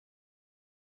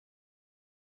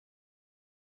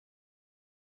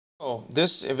So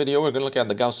this video we're going to look at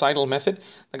the Gauss-Seidel method.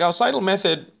 The Gauss-Seidel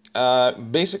method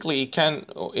basically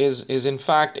is in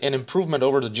fact an improvement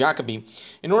over the Jacobi.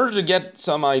 In order to get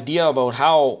some idea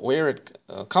about where it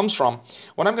comes from,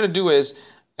 what I'm going to do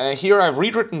is here I've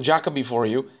rewritten Jacobi for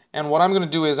you, and what I'm going to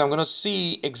do is I'm going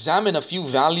to examine a few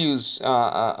values,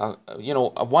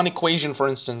 one equation, for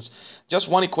instance, just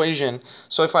one equation.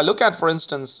 So if I look at, for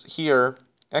instance, here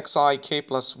xi k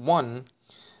plus 1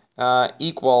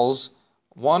 equals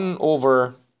 1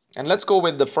 over, and let's go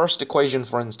with the first equation,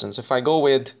 for instance. If I go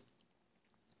with,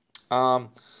 for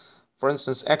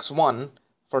instance, x1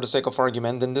 for the sake of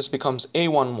argument, then this becomes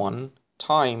a11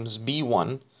 times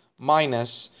b1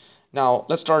 minus, now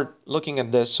let's start looking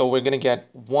at this. So we're going to get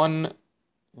 1,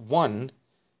 1,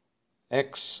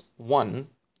 x1,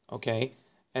 okay,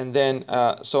 and then,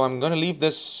 so I'm going to leave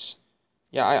this,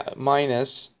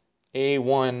 minus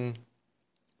a1,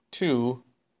 2,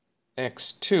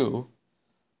 x2,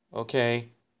 okay,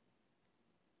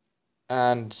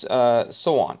 and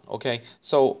so on, okay.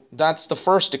 So that's the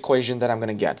first equation that I'm going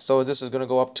to get. So this is going to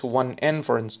go up to 1n,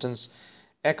 for instance,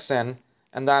 xn,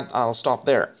 and that I'll stop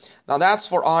there. Now that's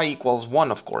for I equals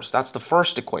 1, of course. That's the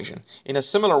first equation. In a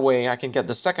similar way, I can get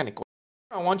the second equation.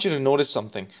 I want you to notice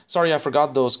something. Sorry, I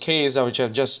forgot those k's which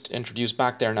I've just introduced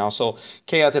back there now. So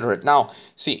kth iterate. Now,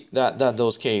 see that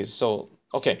those k's. So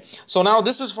okay, so now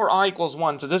this is for I equals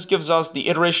 1. So this gives us the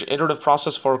iterative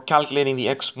process for calculating the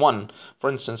x1. For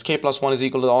instance, k plus 1 is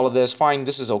equal to all of this. Fine,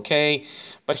 this is okay.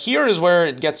 But here is where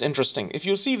it gets interesting. If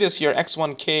you see this here,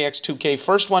 x1k, x2k,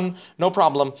 first one, no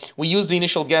problem. We use the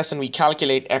initial guess and we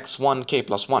calculate x1k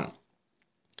plus 1.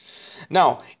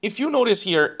 Now, if you notice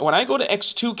here, when I go to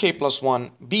x2k plus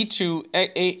 1,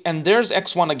 b2, and there's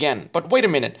x1 again. But wait a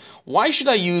minute, why should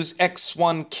I use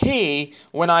x1k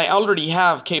when I already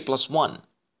have k plus 1?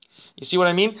 You see what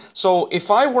I mean? So if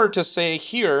I were to say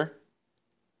here,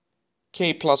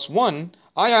 k plus 1,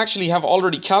 I actually have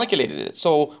already calculated it.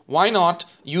 So why not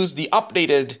use the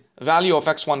updated value of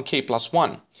x1k plus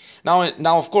 1?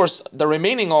 Now of course, the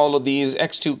remaining all of these,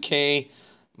 x2k,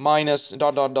 minus ...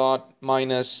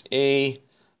 minus a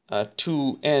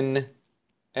 2n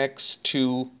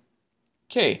x2k.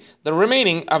 The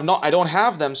remaining I don't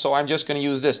have them, so I'm just going to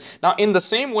use this. Now in the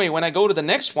same way, when I go to the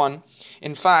next one,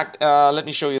 in fact, let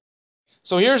me show you.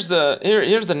 So here's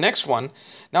the next one.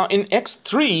 Now in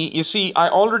x3, you see I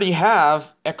already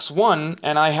have x1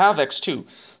 and I have x2.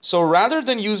 So rather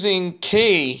than using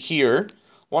k here,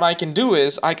 what I can do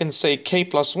is I can say k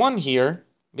plus 1 here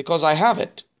because I have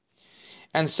it.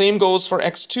 And same goes for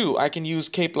x2. I can use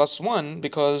k plus 1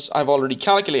 because I've already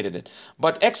calculated it.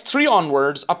 But x3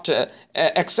 onwards up to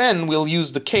xn, we'll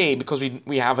use the k because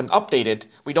we haven't updated.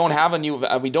 We don't have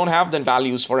the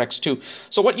values for x2.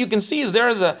 So what you can see is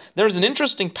there's an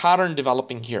interesting pattern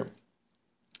developing here.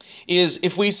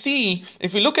 If we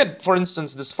look at, for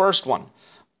instance, this first one.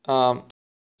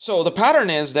 So the pattern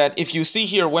is that if you see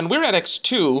here, when we're at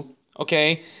x2,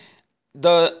 okay,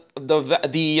 the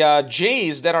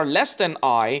j's that are less than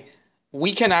I,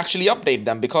 we can actually update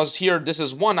them because here this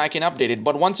is 1, I can update it.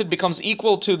 But once it becomes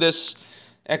equal to this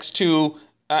x2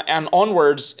 and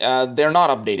onwards, they're not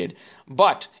updated.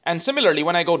 And similarly,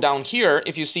 when I go down here,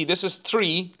 if you see this is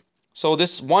 3, so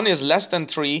this 1 is less than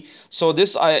 3, so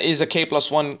this is a k plus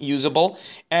 1 usable,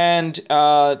 and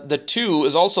the 2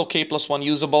 is also k plus 1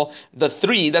 usable. The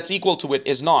 3 that's equal to it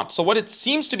is not. So what it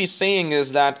seems to be saying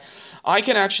is that I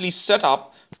can actually set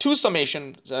up two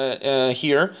summations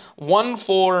here. One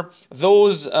for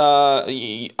those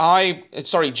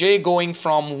j going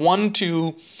from 1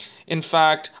 to, in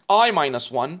fact, I minus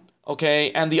 1,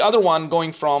 okay, and the other one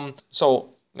going from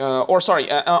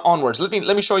onwards.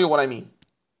 Let me show you what I mean.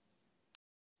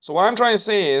 So what I'm trying to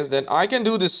say is that I can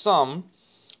do this sum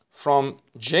from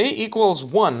j equals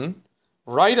 1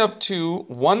 right up to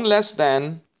 1 less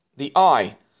than the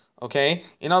I, okay?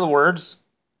 In other words,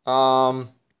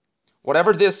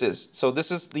 whatever this is. So this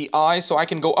is the I, so I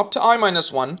can go up to I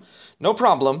minus 1, no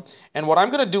problem. And what I'm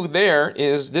going to do there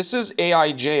is, this is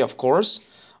aij, of course,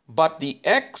 but the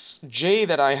xj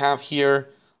that I have here,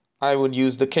 I would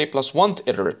use the k plus 1th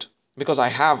iterate, because I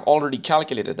have already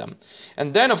calculated them.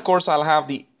 And then, of course, I'll have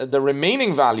the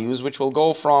remaining values, which will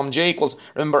go from j equals,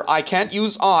 remember, I can't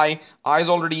use I's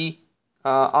already,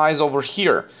 I's over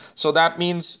here. So that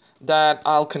means that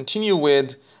I'll continue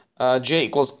with j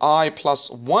equals I plus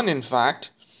 1, in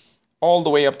fact, all the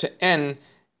way up to n,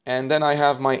 and then I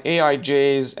have my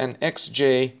aij's and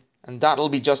xj, and that'll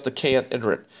be just the kth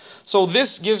iterate. So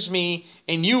this gives me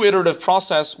a new iterative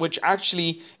process, which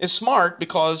actually is smart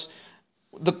because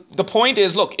the point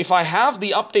is, look, if I have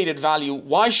the updated value,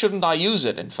 why shouldn't I use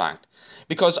it, in fact?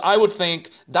 Because I would think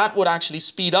that would actually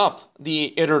speed up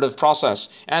the iterative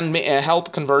process and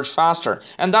help converge faster.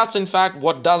 And that's in fact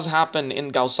what does happen in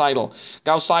Gauss-Seidel.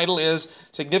 Gauss-Seidel is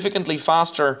significantly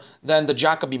faster than the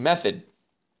Jacobi method.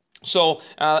 So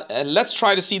let's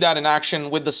try to see that in action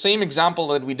with the same example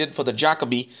that we did for the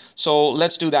Jacobi. So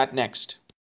let's do that next.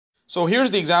 So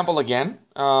here's the example again.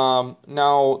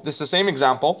 Now this is the same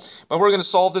example, but we're going to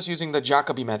solve this using the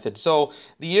Jacobi method. So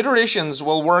the iterations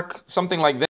will work something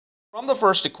like this. From the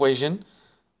first equation,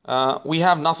 we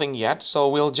have nothing yet, so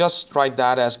we'll just write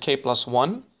that as k plus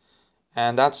 1,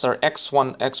 and that's our x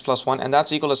plus 1, and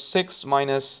that's equal to 6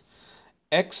 minus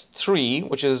x3,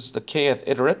 which is the kth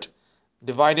iterate,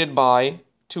 divided by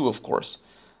 2, of course.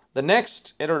 The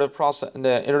next iterative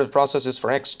process is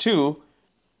for x2.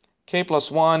 K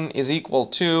plus 1 is equal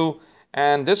to,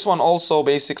 and this one also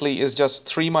basically is just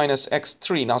 3 minus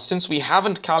x3. Now, since we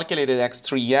haven't calculated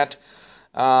x3 yet,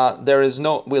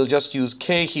 we'll just use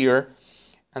k here,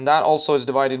 and that also is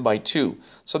divided by 2.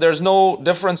 So there's no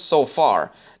difference so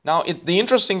far. Now, the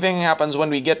interesting thing happens when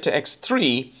we get to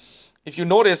x3. If you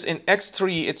notice in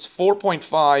x3, it's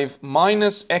 4.5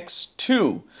 minus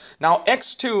x2. Now,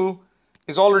 x2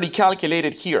 is already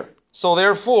calculated here. So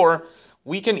therefore,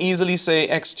 we can easily say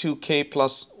x2k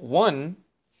plus 1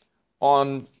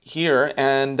 on here,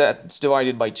 and that's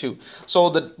divided by 2. So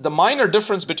the minor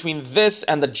difference between this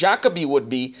and the Jacobi would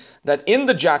be that in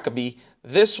the Jacobi,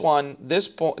 this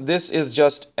is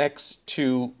just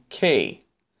x2k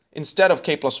instead of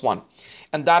k plus 1.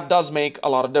 And that does make a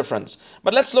lot of difference.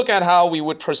 But let's look at how we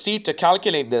would proceed to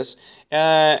calculate this.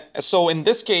 So in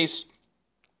this case,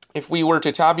 if we were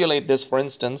to tabulate this, for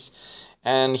instance,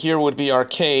 and here would be our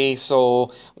k,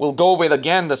 so we'll go with,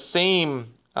 again, the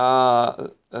same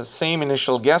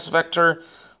initial guess vector,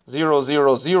 0,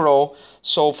 0, 0.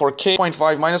 So for k,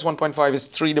 0.5 minus 1.5 is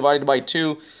 3 divided by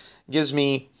 2, gives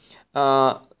me,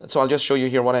 so I'll just show you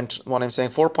here what I'm saying.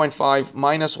 4.5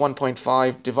 minus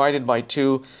 1.5 divided by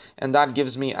 2, and that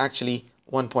gives me actually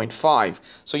 1.5.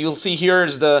 So you'll see here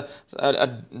is the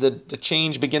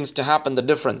change begins to happen, the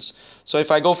difference. So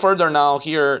if I go further now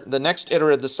here, the next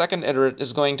iterate, the second iterate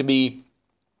is going to be,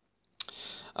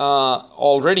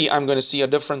 already I'm going to see a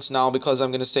difference now, because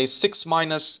I'm going to say 6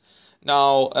 minus,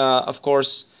 now of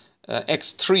course,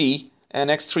 x3, and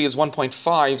x3 is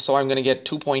 1.5, so I'm going to get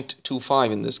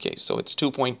 2.25 in this case. So it's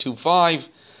 2.25,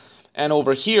 and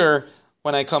over here,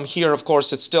 when I come here, of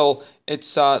course, it's 3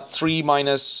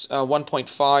 minus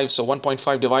 1.5, so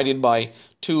 1.5 divided by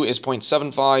 2 is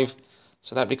 0.75,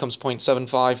 so that becomes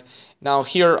 0.75. Now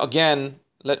here again,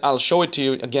 I'll show it to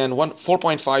you again.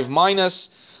 4.5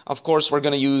 minus, of course, we're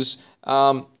going to use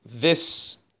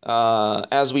this,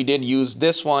 as we did use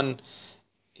this one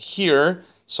here.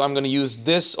 So I'm going to use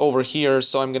this over here.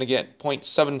 So I'm going to get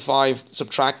 0.75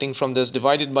 subtracting from this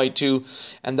divided by 2.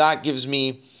 And that gives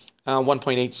me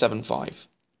 1.875.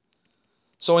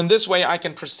 So in this way I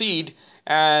can proceed,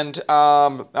 and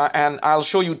I'll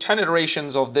show you 10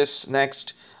 iterations of this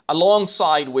next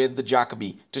alongside with the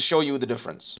Jacobi to show you the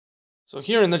difference. So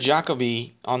here in the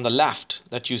Jacobi on the left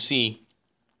that you see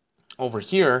over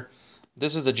here,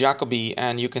 this is the Jacobi,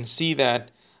 and you can see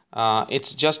that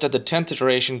it's just at the 10th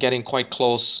iteration getting quite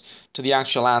close to the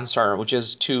actual answer, which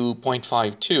is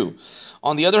 2.52.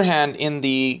 On the other hand, in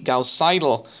the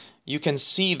Gauss-Seidel, you can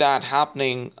see that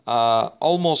happening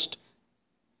almost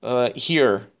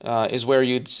here is where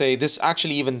you'd say this,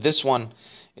 actually even this one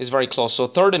is very close. So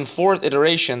third and fourth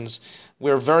iterations,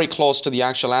 we're very close to the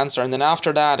actual answer, and then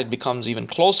after that it becomes even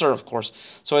closer, of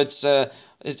course. So it's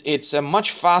a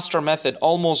much faster method,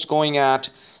 almost going at.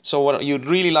 So what you'd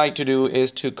really like to do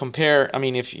is to compare. I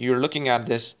mean, if you're looking at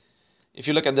this, if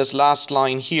you look at this last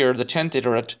line here, the 10th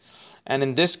iterate, and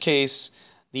in this case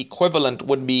the equivalent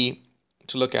would be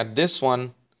to look at this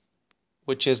one,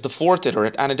 which is the 4th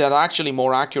iterate, and it is actually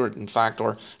more accurate, in fact,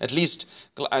 or at least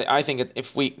I think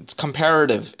it's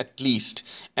comparative at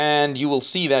least, and you will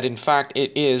see that in fact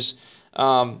it is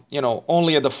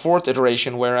only at the 4th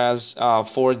iteration, whereas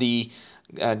for the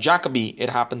Jacobi it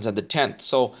happens at the 10th.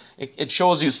 So it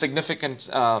shows you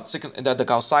that the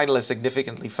Gauss-Seidel is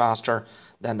significantly faster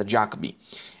than the Jacobi.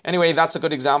 Anyway, that's a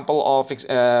good example of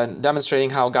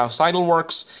demonstrating how Gauss-Seidel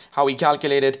works, how we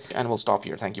calculate it, and we'll stop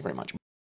here. Thank you very much.